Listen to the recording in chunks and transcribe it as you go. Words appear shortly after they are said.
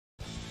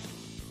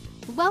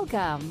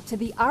Welcome to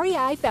the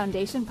REI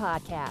Foundation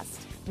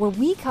Podcast, where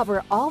we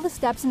cover all the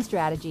steps and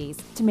strategies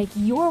to make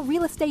your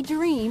real estate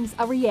dreams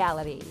a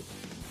reality.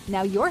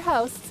 Now your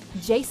hosts,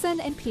 Jason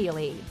and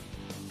Peely.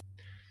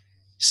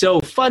 So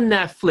Fund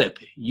That Flip,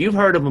 you've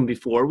heard of them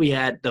before. We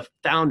had the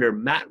founder,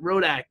 Matt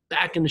Rodak,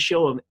 back in the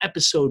show of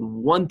episode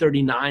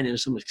 139, and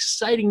some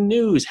exciting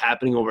news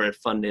happening over at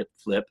Fund That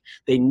Flip.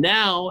 They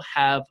now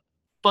have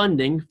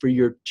funding for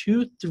your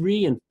 2,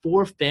 3, and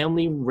 4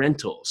 family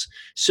rentals.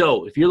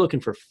 So if you're looking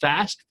for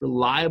fast,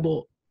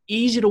 reliable,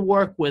 easy to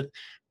work with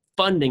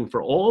funding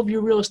for all of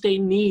your real estate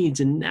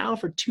needs, and now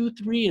for 2,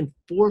 3, and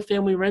 4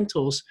 family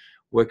rentals,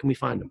 where can we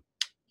find them?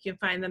 You can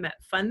find them at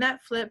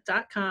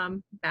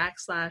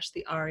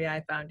fundthatflip.com/the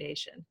REI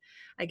Foundation.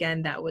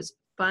 Again, that was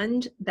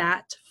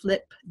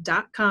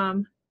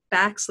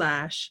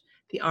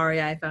fundthatflip.com/the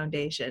REI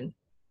Foundation.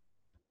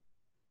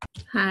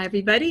 Hi,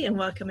 everybody, and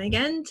welcome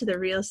again to the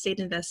Real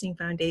Estate Investing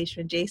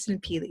Foundation with Jason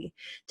Peely.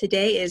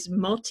 Today is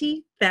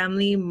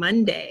Multifamily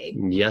Monday.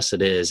 Yes,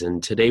 it is.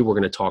 And today we're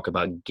going to talk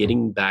about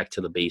getting back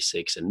to the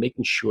basics and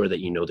making sure that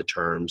you know the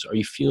terms. Are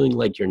you feeling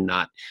like you're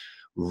not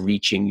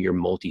reaching your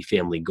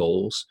multifamily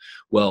goals?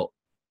 Well,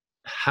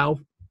 how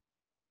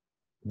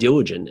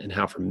diligent and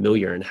how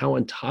familiar and how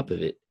on top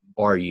of it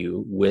are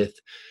you with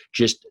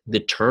just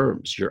the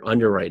terms, your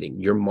underwriting,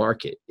 your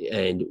market,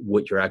 and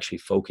what you're actually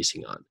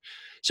focusing on?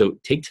 So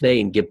take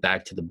today and get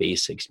back to the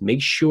basics.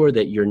 Make sure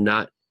that you're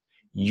not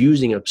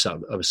using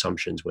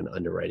assumptions when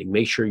underwriting.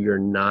 Make sure you're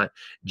not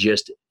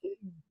just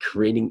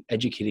creating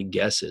educated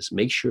guesses.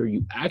 Make sure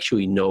you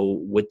actually know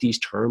what these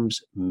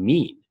terms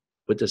mean.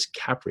 What does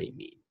cap rate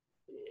mean?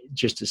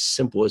 Just as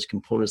simple as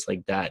components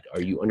like that.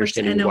 Are you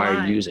understanding why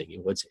you're using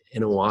it? What's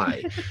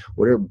NOI?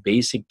 What are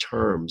basic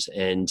terms?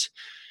 And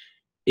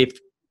if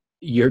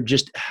you're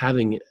just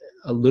having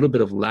a little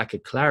bit of lack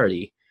of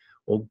clarity,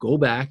 well, go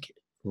back,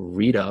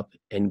 read up,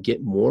 and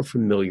get more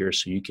familiar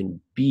so you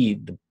can be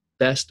the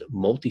best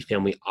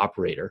multifamily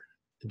operator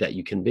that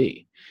you can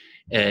be.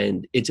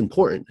 And it's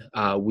important.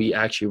 We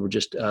actually were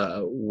just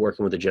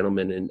working with a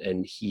gentleman,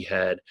 and he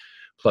had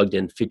plugged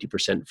in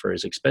 50% for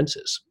his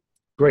expenses.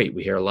 Great.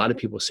 We hear a lot of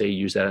people say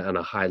use that on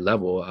a high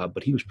level,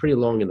 but he was pretty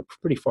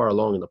far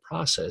along in the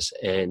process,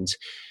 and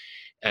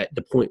at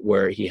the point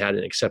where he had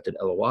an accepted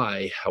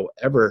LOI.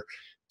 However,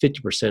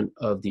 50%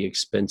 of the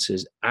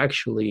expenses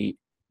actually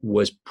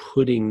was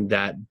putting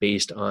that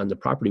based on the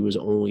property was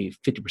only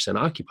 50%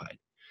 occupied.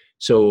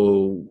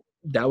 So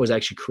that was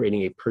actually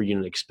creating a per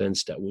unit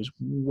expense that was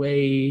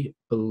way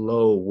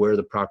below where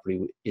the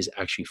property is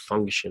actually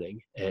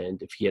functioning.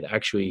 And if he had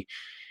actually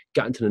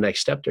gotten to the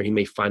next step there, he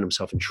may find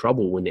himself in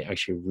trouble when they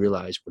actually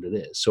realize what it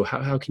is. So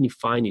how can you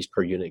find these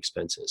per unit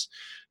expenses?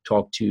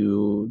 Talk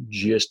to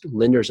just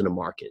lenders in the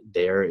market.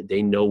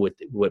 They know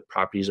what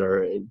properties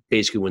are,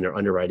 basically when they're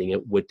underwriting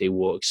it, what they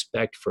will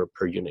expect for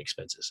per unit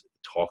expenses.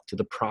 Talk to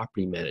the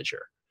property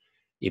manager.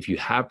 If you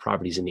have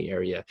properties in the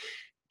area,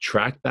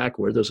 track back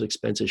where those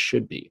expenses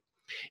should be.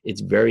 It's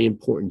very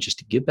important just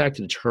to get back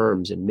to the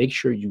terms and make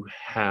sure you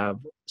have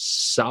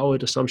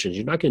solid assumptions.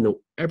 You're not going to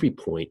know every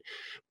point,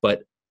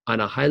 but on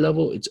a high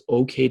level, it's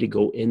okay to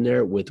go in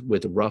there with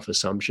rough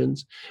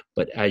assumptions,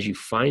 but as you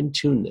fine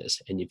tune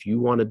this, and if you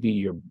want to be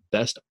your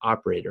best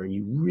operator and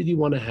you really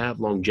want to have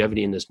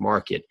longevity in this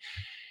market,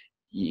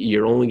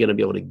 you're only going to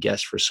be able to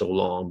guess for so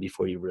long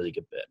before you really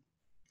get bit.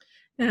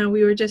 Now,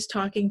 we were just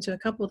talking to a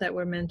couple that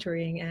we're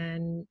mentoring,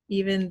 and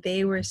even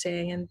they were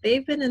saying, and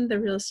they've been in the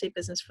real estate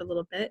business for a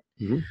little bit.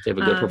 Mm-hmm. They have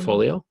a good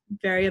portfolio.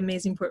 Very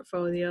amazing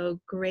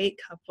portfolio, great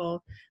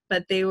couple,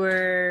 but they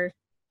were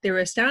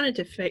astounded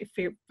to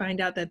find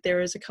out that there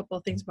was a couple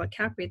of things about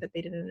cap rate that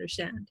they didn't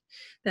understand,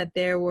 that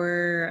there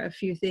were a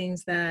few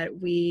things that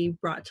we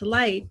brought to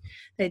light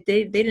that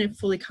they didn't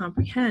fully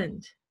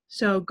comprehend.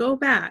 So go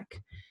back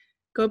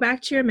to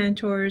your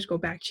mentors, go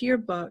back to your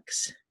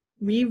books,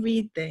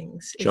 reread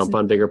things. Jump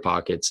on bigger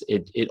pockets.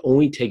 It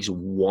only takes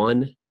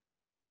one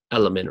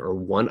element or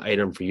one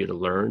item for you to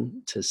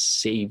learn to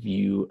save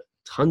you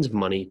tons of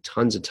money,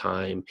 tons of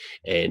time,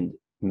 and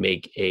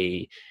make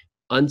a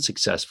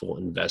unsuccessful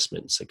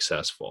investment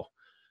successful.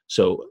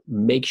 So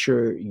make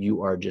sure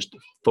you are just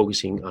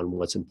focusing on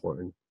what's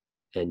important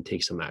and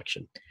take some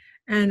action.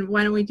 And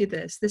why don't we do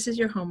this? This is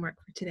your homework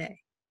for today.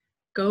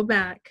 Go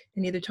back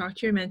and either talk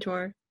to your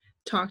mentor,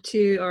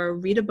 or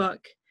read a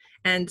book,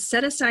 and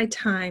set aside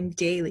time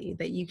daily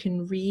that you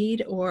can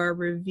read or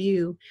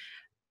review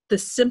the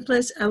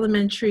simplest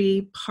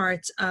elementary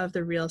parts of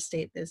the real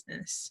estate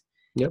business.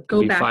 Yep.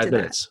 Go back 5 to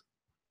minutes. That.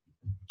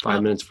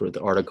 5 minutes for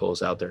the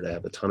articles out there that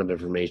have a ton of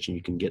information.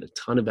 You can get a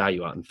ton of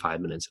value out in 5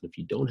 minutes. And if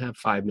you don't have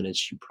 5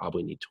 minutes, you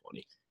probably need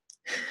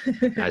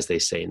 20, as they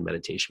say in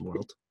meditation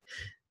world.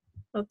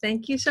 Well,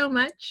 thank you so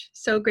much.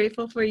 So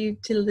grateful for you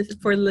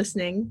for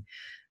listening.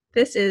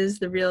 This is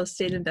the Real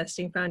Estate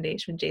Investing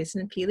Foundation with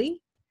Jason and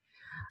Peely.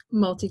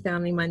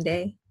 Multifamily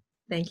Monday.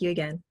 Thank you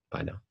again.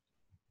 Bye now.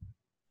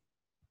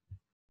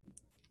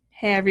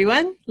 Hey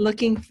everyone,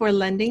 looking for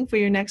lending for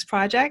your next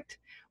project?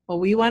 Well,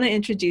 we want to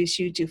introduce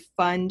you to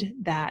Fund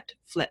That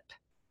Flip.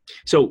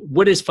 So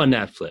what is Fund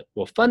That Flip?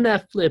 Well, Fund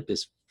That Flip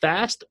is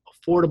fast,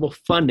 affordable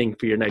funding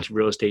for your next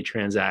real estate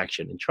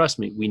transaction. And trust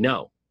me, we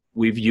know.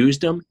 We've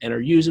used them and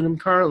are using them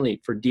currently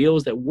for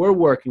deals that we're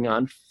working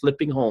on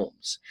flipping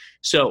homes.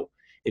 So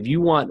if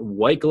you want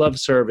white glove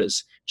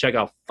service, check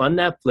out Fund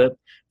That Flip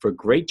for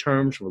great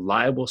terms,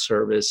 reliable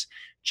service,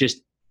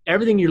 just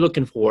everything you're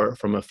looking for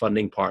from a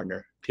funding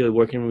partner. Peely,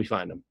 where can we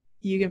find them?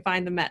 You can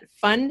find them at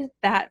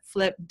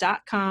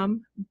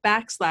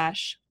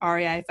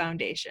fundthatflip.com/REI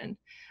Foundation.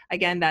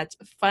 Again, that's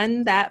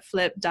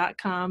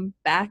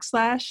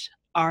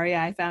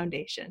fundthatflip.com/REI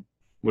Foundation.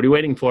 What are you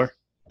waiting for?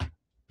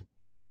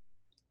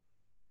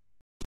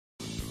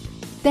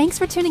 Thanks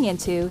for tuning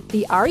into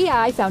the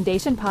REI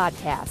Foundation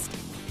podcast.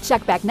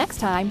 Check back next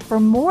time for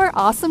more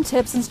awesome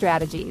tips and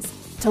strategies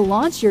to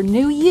launch your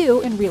new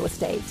you in real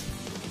estate.